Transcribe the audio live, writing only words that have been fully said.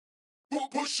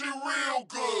push it real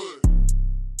good.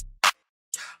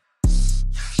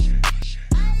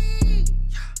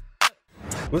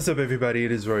 What's up everybody,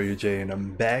 it is Royal J and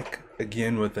I'm back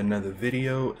again with another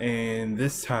video, and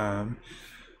this time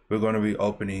we're going to be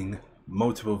opening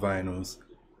multiple vinyls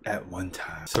at one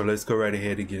time. So let's go right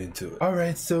ahead and get into it.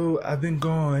 Alright, so I've been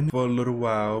gone for a little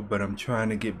while, but I'm trying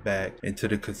to get back into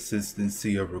the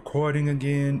consistency of recording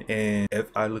again, and if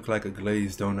I look like a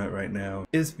glazed donut right now,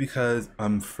 it's because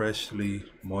I'm freshly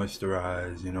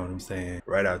moisturized, you know what I'm saying?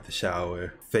 Right out the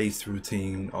shower, face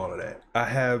routine, all of that. I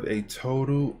have a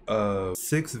total of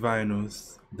 6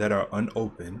 vinyls that are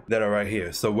unopened that are right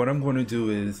here. So what I'm going to do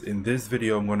is, in this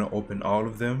video I'm going to open all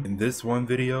of them in this one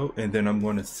video, and then I'm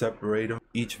going to separate them.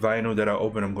 Each vinyl that I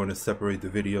open, I'm going to separate the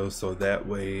video, so that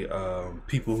way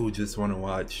people who just want to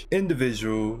watch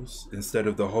individuals instead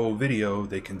of the whole video,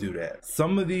 they can do that.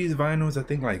 Some of these vinyls, I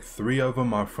think like 3 of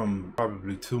them are from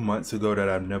probably 2 months ago that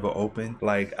I've never opened.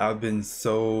 Like, I've been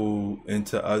so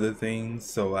into other things,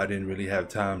 so I didn't really have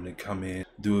time to come in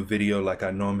do a video like I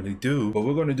normally do, but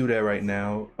we're going to do that right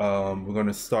now. We're going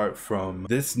to start from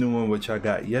this new one which I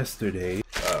got yesterday,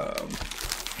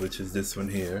 which is this one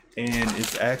here, and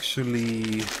it's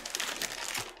actually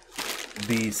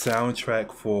the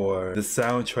soundtrack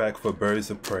for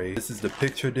Birds of Prey. This is the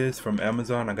picture disc from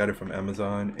Amazon. I got it from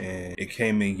Amazon and it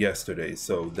came in yesterday,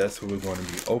 so that's what we're going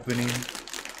to be opening.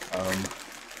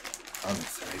 I'm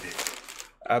excited.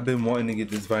 I've been wanting to get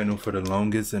this vinyl for the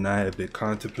longest, and I have been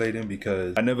contemplating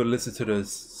because I never listened to the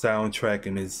soundtrack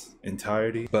in its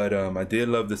entirety, but I did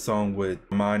love the song with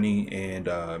Monty and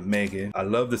Megan. I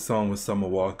love the song with Summer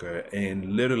Walker,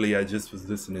 and literally I just was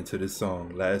listening to this song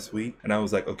last week and I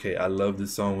was like, okay, I love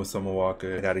this song with Summer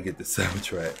Walker, I gotta get the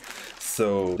soundtrack.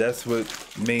 So that's what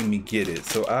made me get it.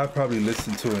 So I'll probably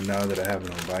listen to it now that I have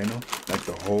it on vinyl, like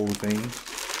the whole thing.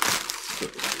 So,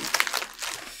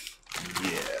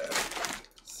 yeah.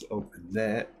 Open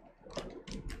that.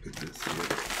 Put this here.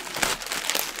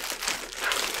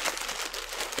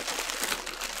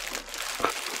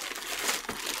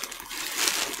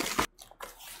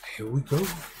 Here we go.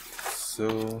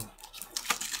 So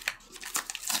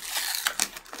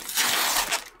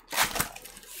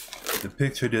the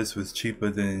picture disc was cheaper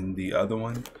than the other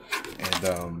one,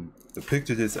 and the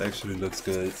picture disc actually looks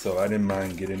good, so I didn't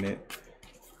mind getting it.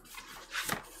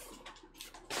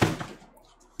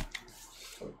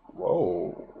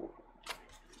 Whoa.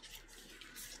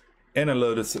 And I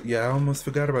love this. Yeah, I almost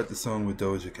forgot about the song with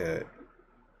Doja Cat.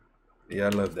 Yeah, I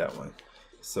love that one.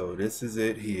 So this is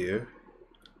it here.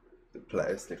 The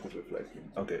plastic was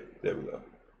reflecting. Okay, there we go.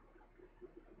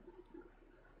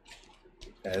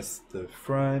 That's the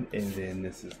front, and then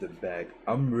this is the back.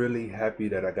 I'm really happy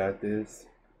that I got this,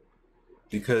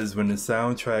 because when the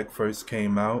soundtrack first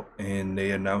came out and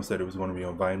they announced that it was going to be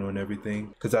on vinyl and everything,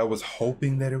 because I was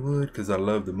hoping that it would, because I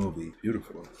love the movie.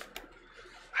 Beautiful.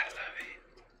 I love it.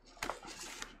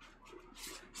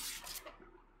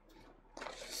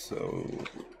 So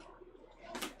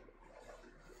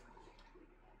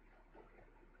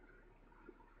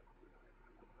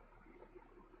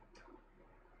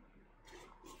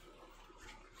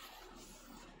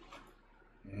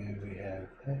and we have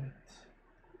that.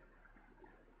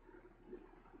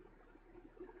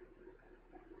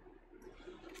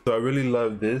 So I really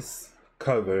love this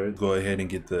cover. Go ahead and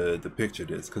get the picture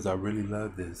disc, because I really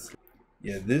love this.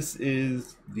 Yeah, this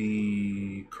is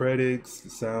the credits, the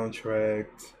soundtrack,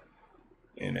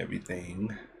 and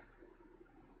everything,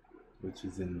 which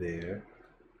is in there.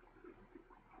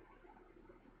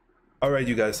 Alright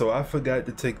you guys, so I forgot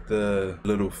to take the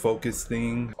little focus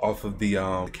thing off of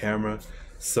the camera.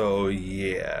 So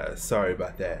yeah, sorry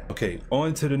about that. Okay,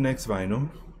 on to the next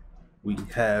vinyl. We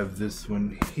have this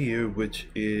one here, which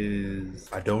is,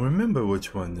 I don't remember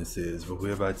which one this is, but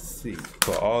we're about to see.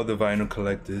 For all the vinyl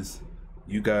collectors,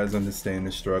 you guys understand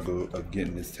the struggle of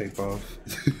getting this tape off.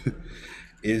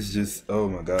 It's just, oh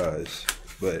my gosh,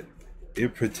 but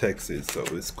it protects it, so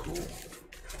it's cool.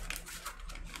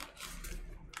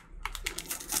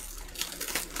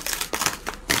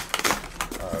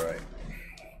 All right.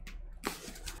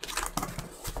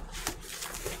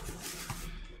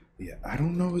 Yeah, I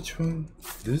don't know which one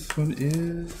this one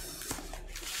is.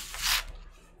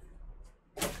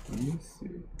 Let me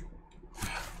see.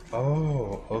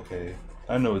 Oh, okay.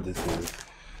 I know what this is.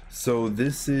 So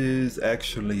this is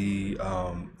actually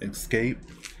Escape,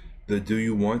 the Do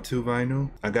You Want To vinyl.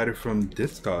 I got it from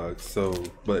Discogs, so,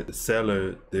 but the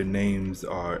seller, their names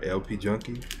are LP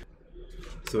Junkie.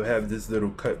 So I have this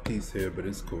little cut piece here, but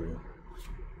it's cool.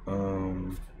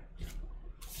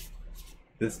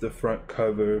 This is the front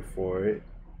cover for it,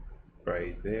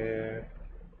 right there.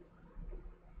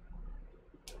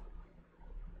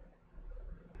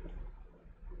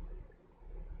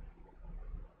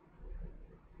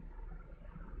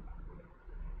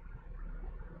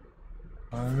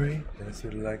 Alright, that's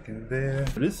what I like in there.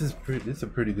 This is a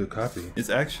pretty good copy. It's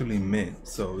actually mint,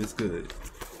 so it's good.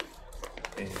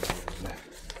 And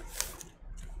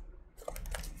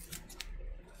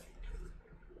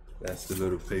that's the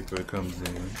little paper it comes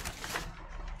in.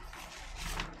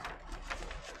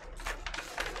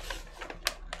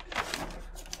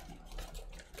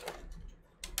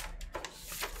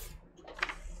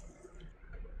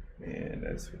 And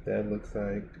that's what that looks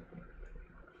like.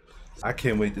 I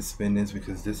can't wait to spin this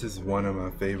because this is one of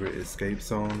my favorite Escape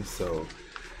songs, so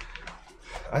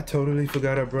I totally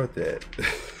forgot I brought that.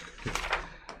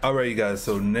 Alright you guys,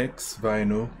 so next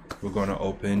vinyl we're gonna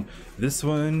open this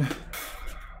one.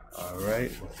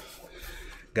 Alright,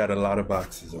 got a lot of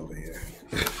boxes over here.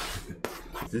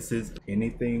 This is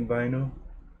Anything vinyl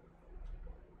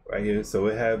right here, so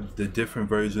it have the different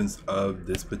versions of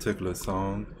this particular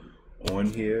song on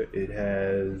here. It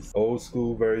has old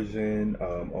school version,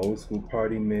 old school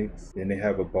party mix, then they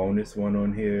have a bonus one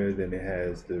on here, then it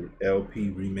has the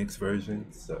LP remix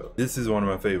version. So this is one of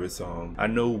my favorite songs. I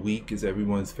know Weak is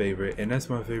everyone's favorite, and that's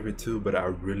my favorite too, but I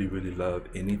really love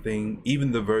Anything,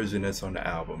 even the version that's on the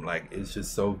album. Like, it's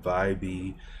just so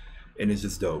vibey and it's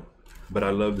just dope. But I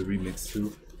love the remix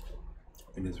too,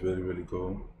 and it's really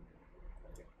cool.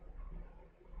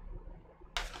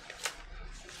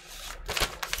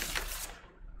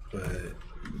 But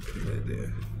put it right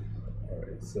there.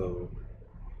 Alright, so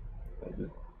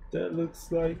that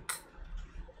looks like.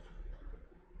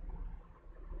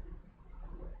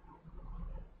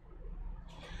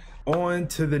 On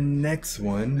to the next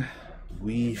one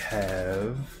we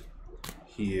have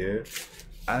here.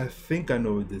 I think I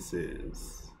know what this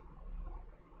is.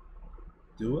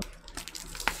 Do I?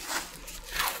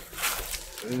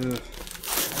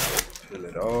 Peel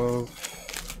it off.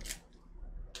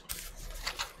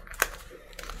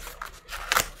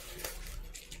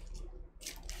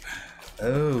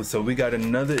 Oh, so we got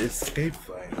another Escape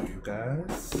vinyl, you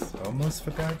guys. Almost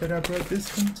forgot that I brought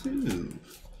this one too.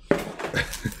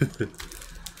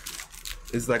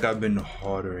 It's like I've been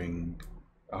hoarding,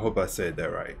 I hope I said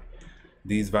that right,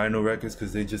 these vinyl records,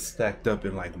 because they just stacked up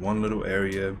in like one little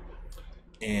area.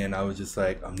 And I was just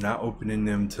like, I'm not opening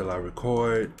them till I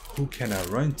record. Who can I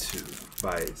run to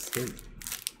by Escape?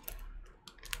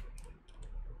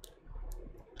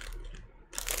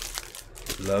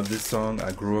 Love this song.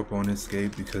 I grew up on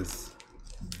Escape because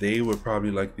they were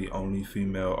probably like the only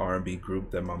female R&B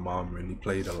group that my mom really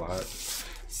played a lot.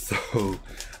 So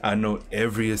I know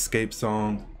every Escape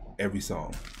song, every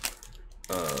song.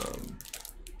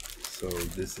 So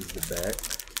this is the back.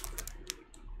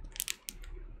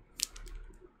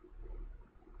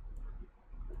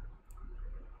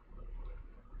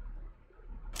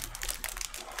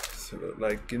 So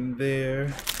like in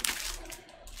there.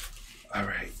 All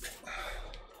right.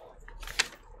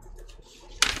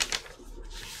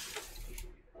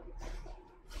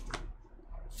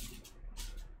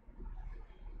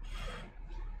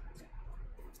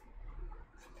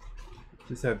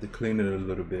 Just have to clean it a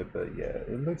little bit, but yeah,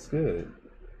 it looks good.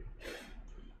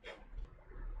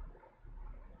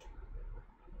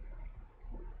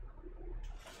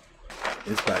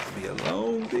 It's about to be a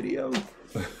long video.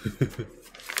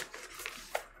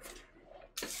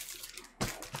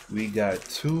 We got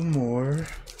two more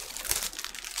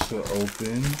to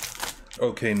open.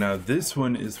 Okay, now this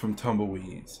one is from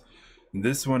Tumbleweeds.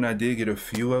 This one I did get a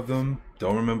few of them.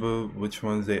 Don't remember which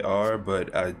ones they are,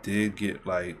 but I did get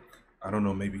like, I don't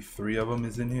know, maybe 3 of them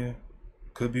is in here.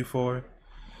 Could be 4.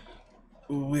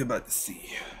 We're about to see.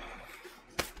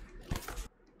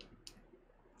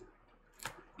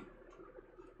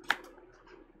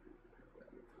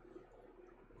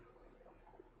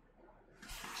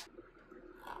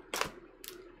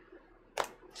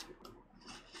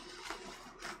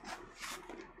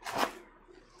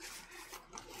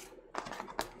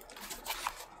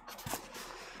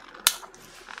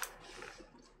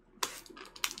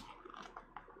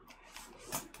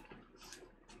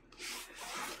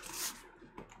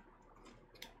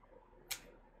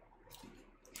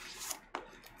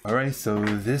 All right, so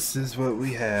this is what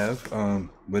we have.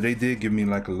 But they did give me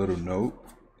like a little note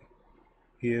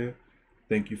here.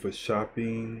 Thank you for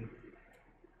shopping.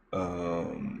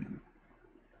 Don't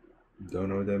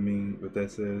know what that means, what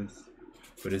that says,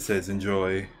 but it says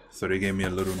enjoy. So they gave me a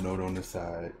little note on the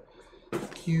side.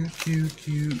 Cute. I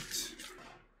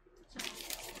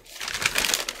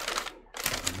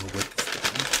don't know what this is.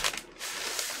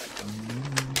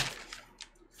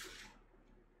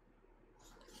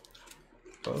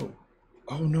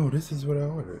 Oh no, this is what I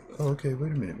ordered. Oh, okay,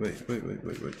 wait a minute. Wait.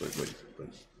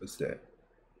 What's that?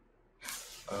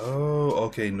 Oh,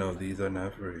 okay, no, these are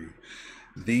not free.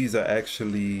 These are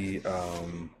actually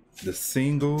the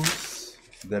singles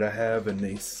that I have, and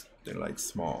they're like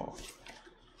small.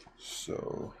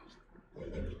 So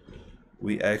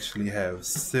we actually have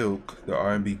Silk, the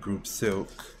R&B group Silk,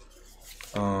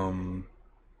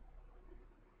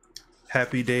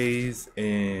 Happy Days,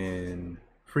 and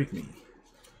Freak Me.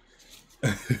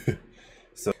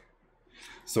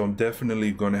 So I'm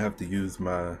definitely gonna have to use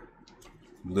my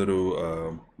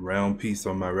little round piece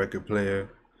on my record player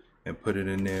and put it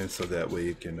in there so that way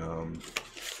it can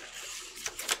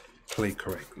play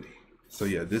correctly. So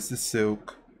yeah, this is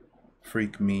Silk,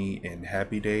 Freak Me, and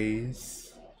Happy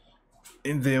Days.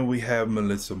 And then we have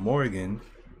Melissa Morgan,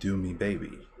 Do Me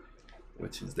Baby,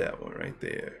 which is that one right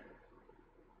there.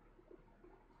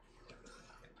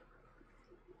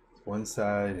 One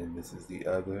side and this is the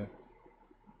other.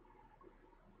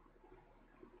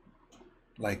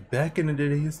 Like back in the day,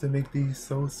 they used to make these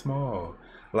so small.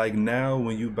 Like now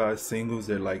when you buy singles,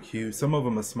 they're like huge. Some of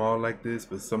them are small like this,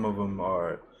 but some of them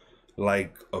are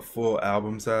like a full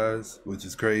album size, which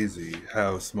is crazy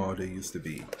how small they used to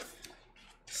be.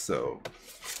 So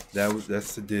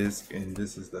that's the disc, and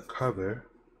this is the cover.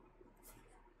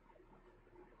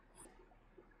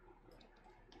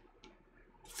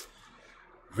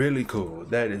 Really cool.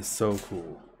 That is so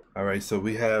cool. All right, so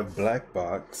we have Black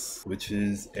Box, which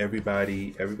is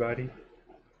everybody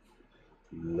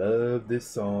love this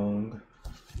song.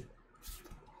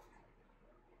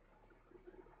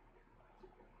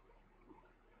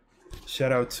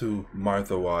 Shout out to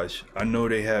Martha Wash. I know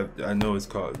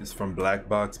it's from Black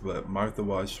Box, but Martha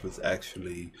Wash was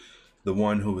actually the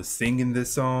one who was singing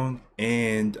this song,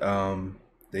 and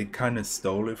they kind of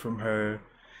stole it from her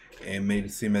and made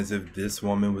it seem as if this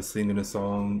woman was singing a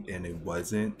song, and it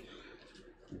wasn't.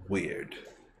 Weird.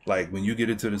 Like when you get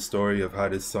into the story of how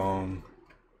this song,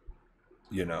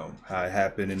 you know, how it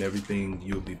happened and everything,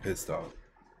 you'll be pissed off.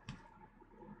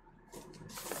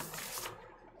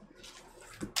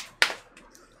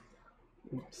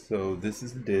 Oops. So this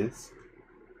is the disc.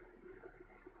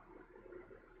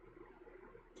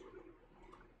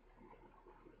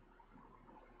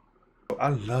 I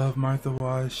love Martha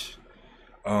Wash.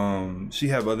 She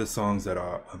have other songs that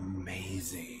are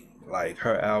amazing. Like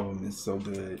her album is so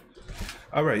good.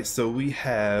 All right, so we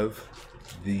have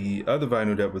the other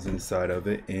vinyl that was inside of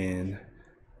it, and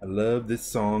I love this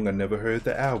song. I never heard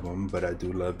the album, but I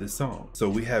do love this song. So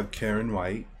we have Karen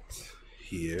White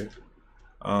here.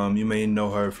 You may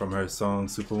know her from her song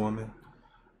Superwoman.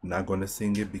 I'm not going to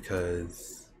sing it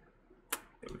because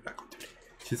we're not going to do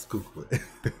that. Just Google it.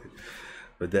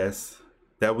 But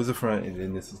that was the front, and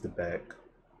then this is the back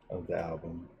of the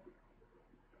album.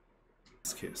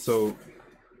 So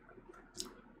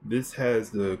this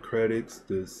has the credits.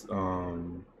 This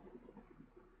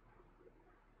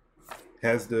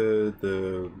has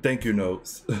the thank you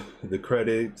notes, the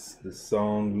credits, the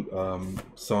song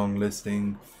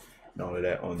listing, and all of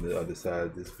that on the other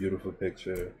side. This beautiful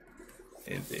picture,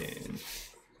 and then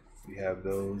we have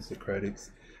the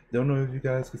credits. Don't know if you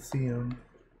guys can see them.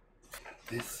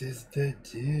 This is the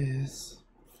disc.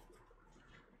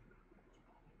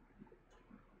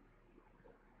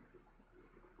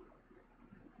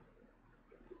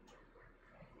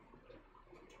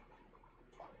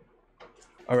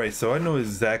 All right, so I know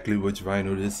exactly which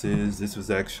vinyl this is. This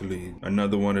was actually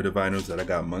another one of the vinyls that I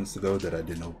got months ago that I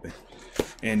didn't open.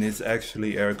 And it's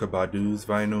actually Erykah Badu's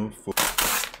vinyl for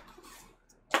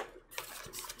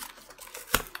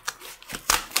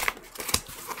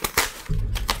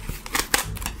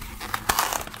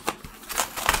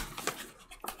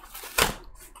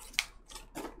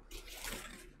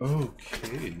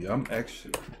okay, I'm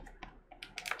actually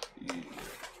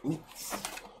oops.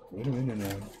 Wait a minute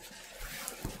now.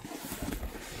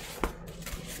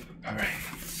 All right.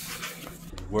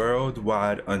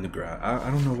 Worldwide Underground. I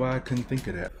don't know why I couldn't think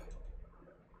of that.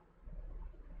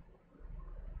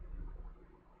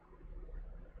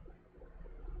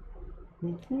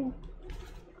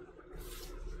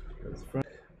 That's right.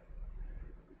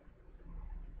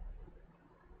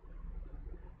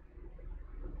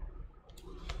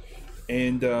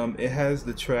 And it has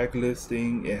the track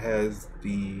listing. It has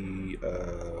the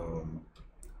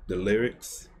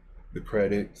lyrics, the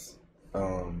credits.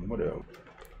 What else?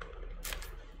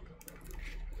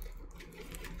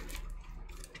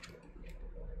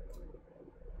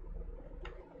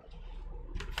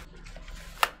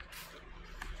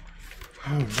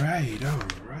 All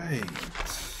right.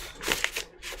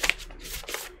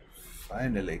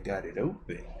 Finally got it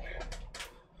open.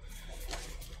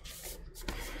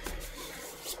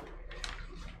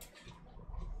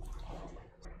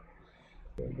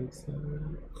 That looks like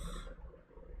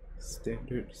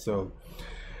standard. So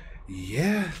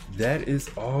yeah, that is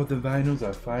all the vinyls.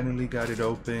 I finally got it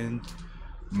open.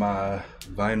 My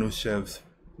vinyl shelf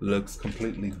looks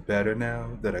completely better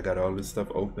now that I got all this stuff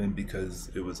open because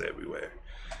it was everywhere.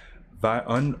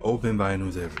 Unopened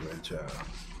vinyls everywhere, child.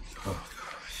 Oh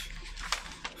gosh.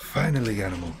 Finally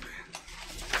got them open.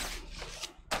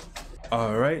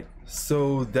 Alright,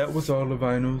 so that was all the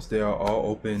vinyls. They are all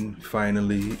open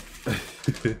finally.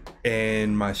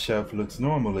 And my shelf looks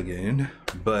normal again.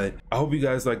 But I hope you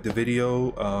guys liked the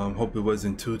video. Hope it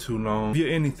wasn't too long. If you're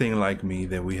anything like me,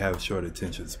 then we have short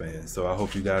attention spans. So I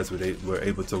hope you guys were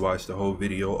able to watch the whole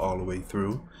video all the way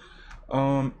through.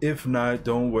 If not,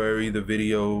 don't worry, the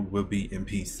video will be in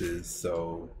pieces,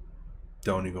 so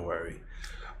don't even worry.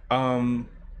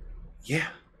 Yeah,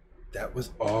 that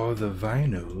was all the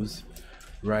vinyls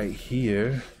right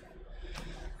here.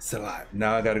 It's a lot.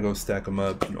 Now I gotta go stack them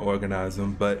up and organize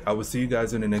them, but I will see you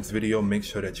guys in the next video. Make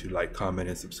sure that you like, comment,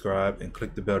 and subscribe, and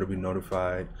click the bell to be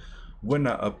notified when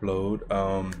I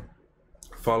upload.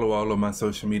 Follow all of my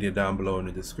social media down below in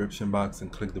the description box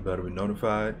and click the bell to be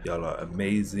notified. Y'all are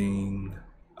amazing,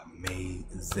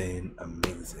 amazing,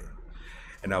 amazing.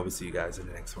 And I will see you guys in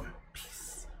the next one.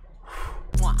 Peace.